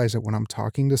realize it when I'm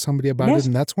talking to somebody about it, Yes.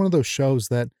 and that's one of those shows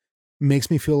that makes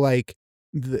me feel like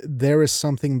there is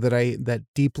something that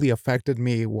deeply affected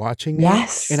me watching it, and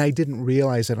Yes. I didn't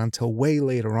realize it until way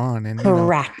later on, and,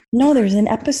 Correct. No, there's an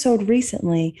episode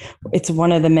recently. It's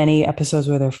one of the many episodes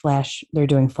where they're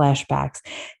doing flashbacks.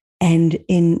 And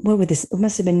in what would this? It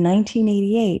must have been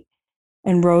 1988.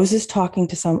 And Rose is talking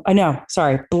to no,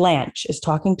 sorry, Blanche is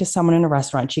talking to someone in a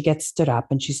restaurant. She gets stood up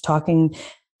and she's talking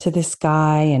to this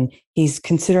guy and he's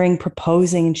considering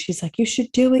proposing. And she's like, you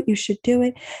should do it. You should do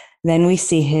it. Then we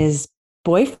see his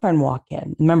boyfriend walk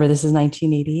in. Remember, this is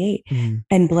 1988. Mhm.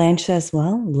 And Blanche says,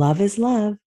 well, love is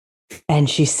love. And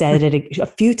she said it a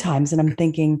few times. And I'm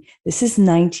thinking, this is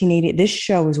 1980. This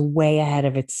show is way ahead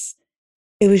of it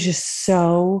was just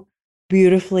so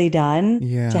beautifully done to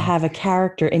Yeah. have a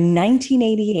character in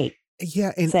 1988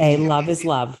 Yeah, say, love is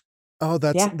love. oh,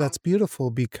 Yeah. that's beautiful I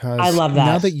because love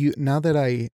that. now that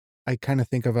I kinda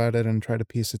think about it and try to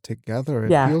piece it together,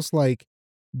 it Yeah. feels like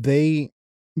they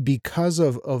because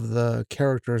of the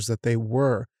characters that they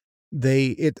were,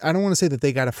 I don't wanna say that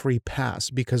they got a free pass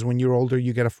because when you're older,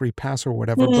 you get a free pass or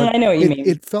whatever, but I know what you mean.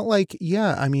 it felt like,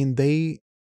 yeah, I mean, they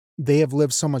have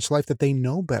lived so much life that they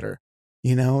know better,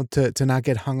 to not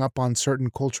get hung up on certain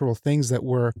cultural things that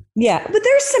were Yeah. But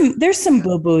there's some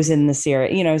boo-boos in the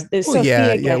series. There's well, yeah,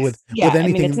 Sophia yeah, gets, with I mean, it's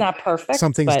anything, not perfect,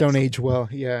 some things but don't age well,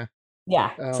 yeah,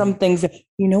 yeah, some um things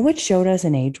you know what show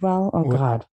doesn't age well? Oh what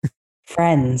God.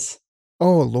 Friends.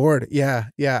 oh, Lord, yeah,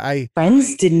 yeah,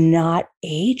 Friends did not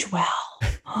age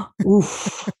well.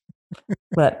 Oof.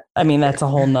 But I mean, that's a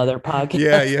whole nother yeah, podcast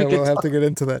yeah, we could we'll have to talk. get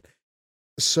into that.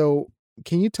 So,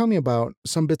 can you tell me about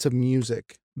some bits of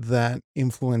music that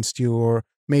influenced you or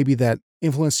maybe that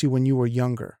influenced you when you were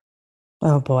younger?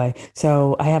 Oh boy.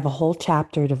 So I have a whole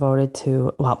chapter devoted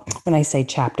to, well, when I say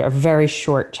chapter, a very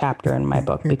short chapter in my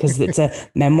book because it's a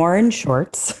memoir in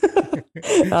shorts,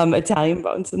 Italian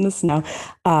Bones in the Snow,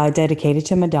 dedicated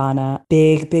to Madonna.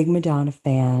 Big, big Madonna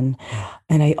fan. Mm,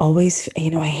 And I always, I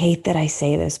hate that I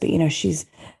say this, but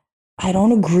I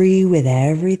don't agree with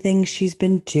everything she's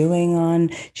been doing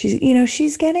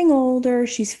she's getting older.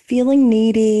 She's feeling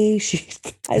needy.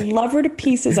 I love her to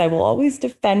pieces. I will always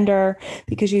defend her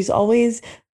because she's always,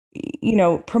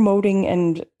 promoting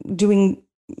and doing,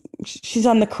 she's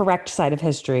on the correct side of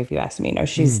history, if you ask me.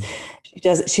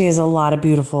 mm, She has a lot of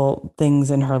beautiful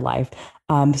things in her life.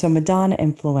 So Madonna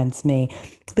influenced me.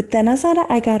 But then as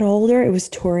I got older, it was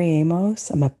Tori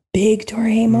Amos. I'm a big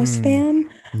Tori Amos mm, fan.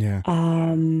 yeah.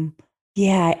 Um,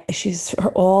 yeah,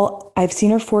 I've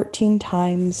seen her 14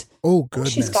 times. Oh,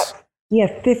 She's goodness. got,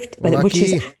 yeah, 50, but which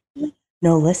is, Lucky.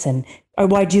 no, listen.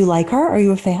 Why do you like her? Are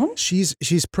you a fan? She's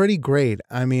pretty great.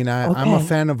 I mean, I'm a Okay.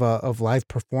 fan of live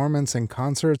performance and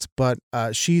concerts, but,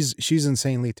 she's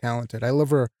insanely talented. I love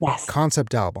her Yes.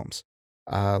 concept albums,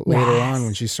 later on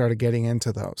when Yes. she started getting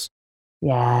into those.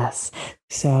 Yes.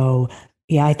 So,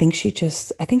 yeah, I think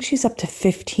she's up to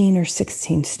 15 or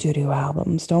 16 studio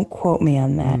albums. Don't quote me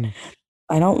on that. Mm,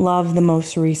 I don't love the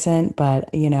most recent, but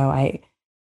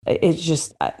it's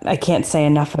just, I can't say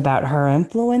enough about her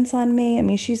influence on me. I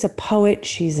mean, she's a poet,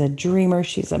 she's a dreamer,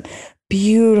 she's a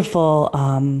beautiful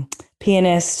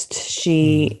pianist.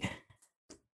 mm,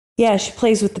 She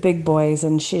plays with the big boys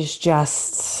and she's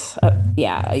just,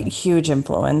 a huge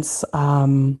influence.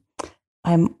 I'm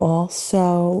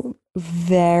also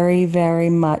very, very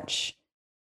much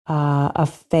a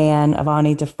fan of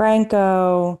Ani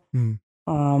DeFranco. mm.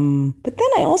 But then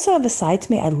I also have a side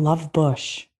to me. I love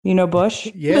Bush. You know Bush,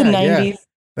 the Yeah, yeah. 90s.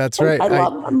 That's I right.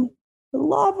 love them. I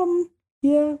love them.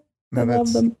 Yeah, I No, love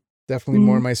that's them. definitely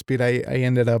more Mhm. my speed. I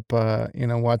ended up,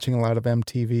 watching a lot of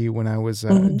MTV when I was,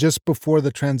 Mhm. just before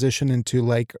the transition into,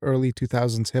 like, early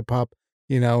 2000s hip hop,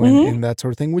 Mhm. and that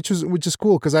sort of thing, which is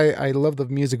cool 'cause I love the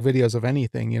music videos of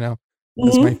anything, you know?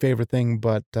 That's my Mhm. favorite thing,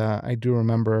 but, I do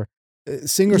remember, Yeah.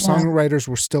 singer-songwriters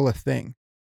were still a thing,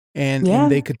 and Yeah.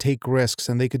 they could take risks,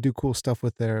 and they could do cool stuff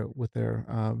with their,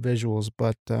 visuals,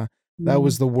 but, that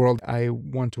was Mhm. the world I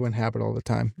want to inhabit all the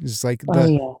time. It's like Oh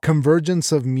the yeah.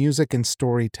 convergence of music and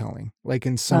storytelling, like,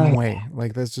 in Oh some yeah. way,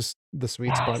 like, that's just the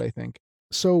sweet spot, Yes. I think.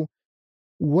 So,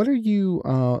 what are you,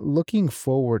 looking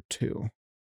forward to?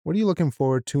 What are you looking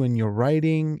forward to in your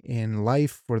writing, in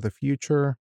life, for the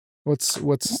future? What's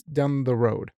down the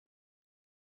road?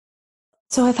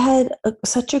 So I've had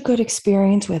such a good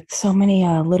experience with so many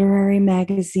literary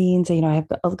magazines. I've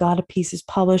got a lot of pieces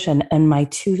published, and my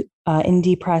two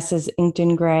indie presses, Inked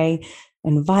in Gray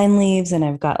and Vine Leaves, and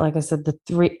I've got, like I said, the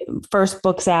three first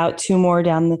books out, two more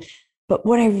down the. But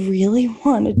what I really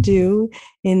want to do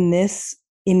in this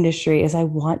industry is I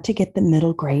want to get the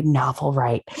middle grade novel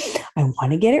right. I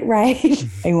want to get it right.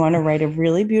 I want to write a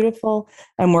really beautiful.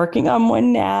 I'm working on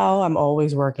one now. I'm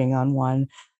always working on one.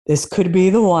 This could be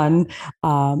the one.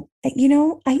 I'm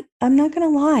not going to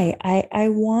lie. I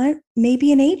want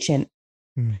maybe an agent.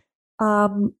 Mm.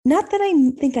 Not that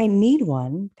I think I need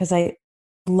one because I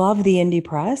love the indie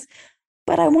press,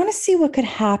 but I want to see what could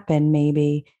happen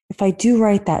maybe if I do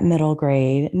write that middle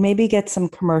grade and maybe get some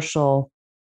commercial,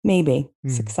 maybe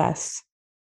success.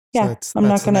 So Yeah, I'm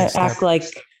not going to act like,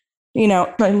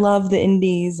 I love the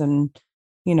indies and,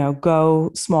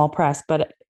 go small press,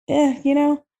 but,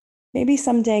 maybe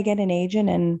someday get an agent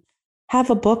and have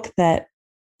a book that,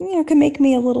 can make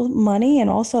me a little money and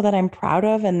also that I'm proud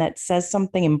of and that says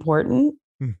something important.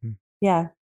 Mm-hmm. Yeah.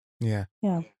 Yeah.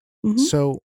 Yeah. Mm-hmm.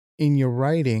 So in your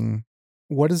writing,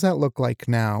 what does that look like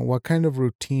now? What kind of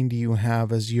routine do you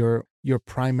have as your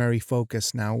primary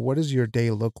focus now? What does your day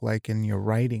look like in your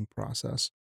writing process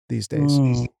these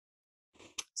days?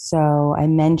 So I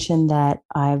mentioned that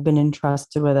I've been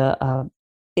entrusted with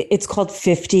it's called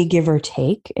 50 Give or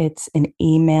Take. It's an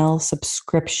email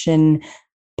subscription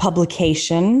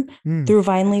publication through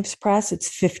Vine Leaves Press. It's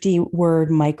 50-word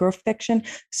microfiction.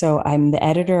 So I'm the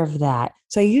editor of that.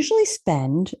 So I usually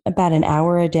spend about an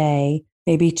hour a day,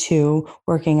 maybe 2,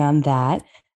 working on that.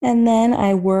 And then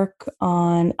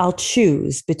I'll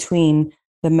choose between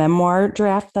the memoir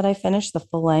draft that I finished, the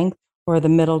full length, or the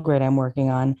middle grade I'm working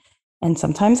on. And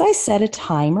sometimes I set a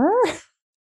timer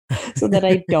so that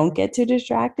I don't get too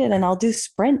distracted. And I'll do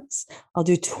sprints. I'll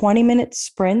do 20-minute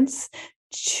sprints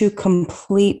to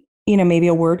complete, maybe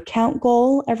a word count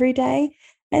goal every day.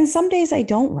 And some days I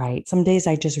don't write. Some days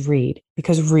I just read,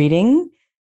 because reading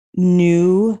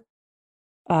new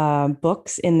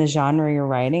books in the genre you're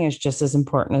writing is just as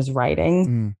important as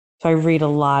writing. So I read a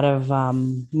lot of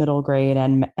middle grade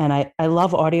and I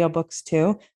love audiobooks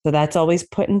too. So that's always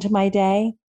put into my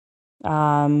day.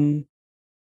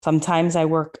 Sometimes I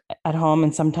work at home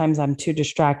and sometimes I'm too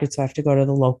distracted. So I have to go to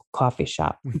the local coffee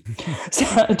shop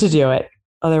to do it.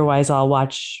 Otherwise I'll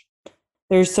watch.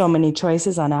 There's so many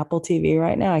choices on Apple TV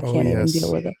right now. I can't even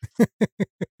deal with it.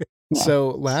 Yeah. So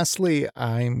lastly,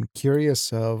 I'm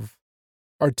curious of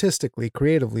artistically,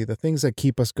 creatively, the things that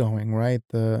keep us going, right?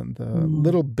 The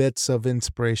little bits of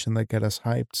inspiration that get us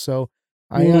hyped. So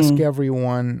I ask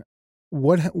everyone,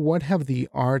 what have the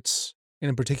arts, and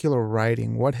in particular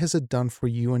writing, what has it done for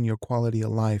you and your quality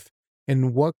of life?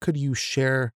 And what could you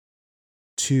share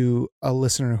to a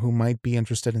listener who might be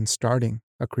interested in starting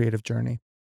a creative journey?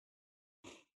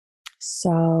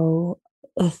 So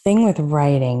the thing with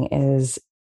writing is,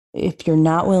 if you're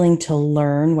not willing to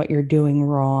learn what you're doing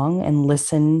wrong and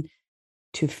listen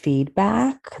to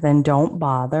feedback, then don't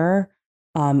bother.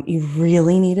 You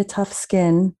really need a tough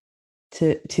skin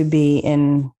to be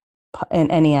in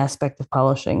any aspect of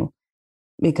publishing,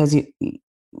 because you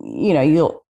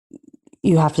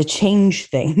have to change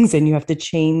things and you have to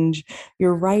change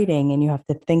your writing and you have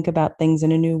to think about things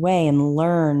in a new way and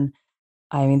learn.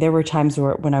 I mean, there were times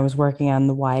when I was working on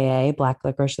the YA Black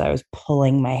Licorice that I was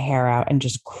pulling my hair out and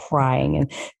just crying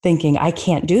and thinking, I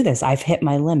can't do this. I've hit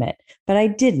my limit, but I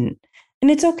didn't.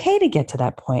 And it's okay to get to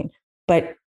that point,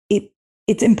 but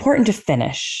it's important to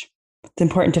finish. It's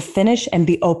important to finish and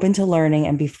be open to learning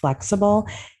and be flexible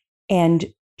and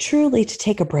truly to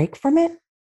take a break from it,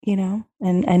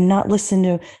 and not listen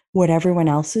to what everyone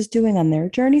else is doing on their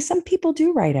journey. Some people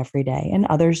do write every day and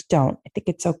others don't. I think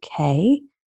it's okay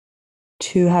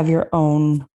to have your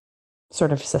own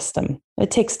sort of system.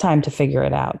 It takes time to figure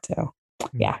it out too.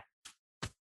 Yeah.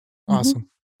 Awesome.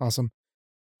 Awesome.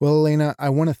 Well, Elena, I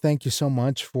want to thank you so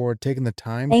much for taking the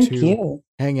time to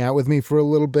hang out with me for a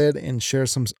little bit and share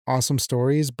some awesome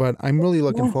stories. But I'm really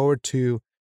looking forward to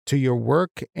your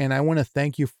work. And I want to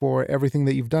thank you for everything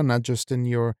that you've done, not just in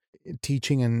your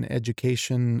teaching and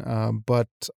education, but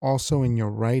also in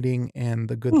your writing and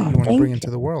the good that you want to bring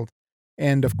into the world.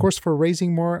 And of course, for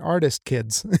raising more artist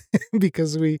kids,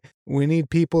 because we need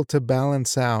people to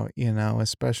balance out,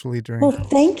 especially during. Well,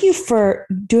 thank you for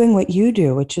doing what you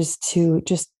do, which is to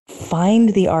just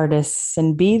find the artists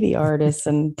and be the artists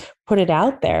and put it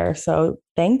out there. So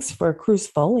thanks for Cruz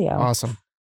Folio. Awesome.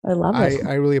 I love it.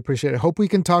 I really appreciate it. Hope we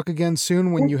can talk again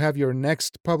soon when you have your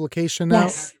next publication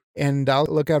out. And I'll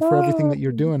look out for everything that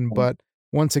you're doing. But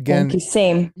once again, thank you.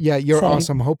 Same. Yeah, you're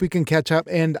awesome. Hope we can catch up.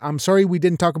 And I'm sorry we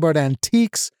didn't talk about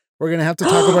antiques. We're going to have to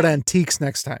talk about antiques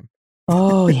next time.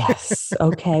 Oh, yes.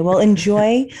 Okay. Well,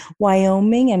 enjoy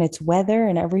Wyoming and its weather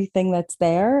and everything that's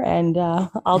there. And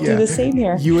I'll do the same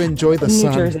here. You enjoy the sun.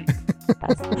 New Jersey.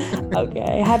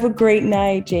 Okay. Have a great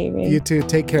night, Jamie. You too.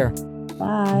 Take care.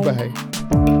 Bye. Bye.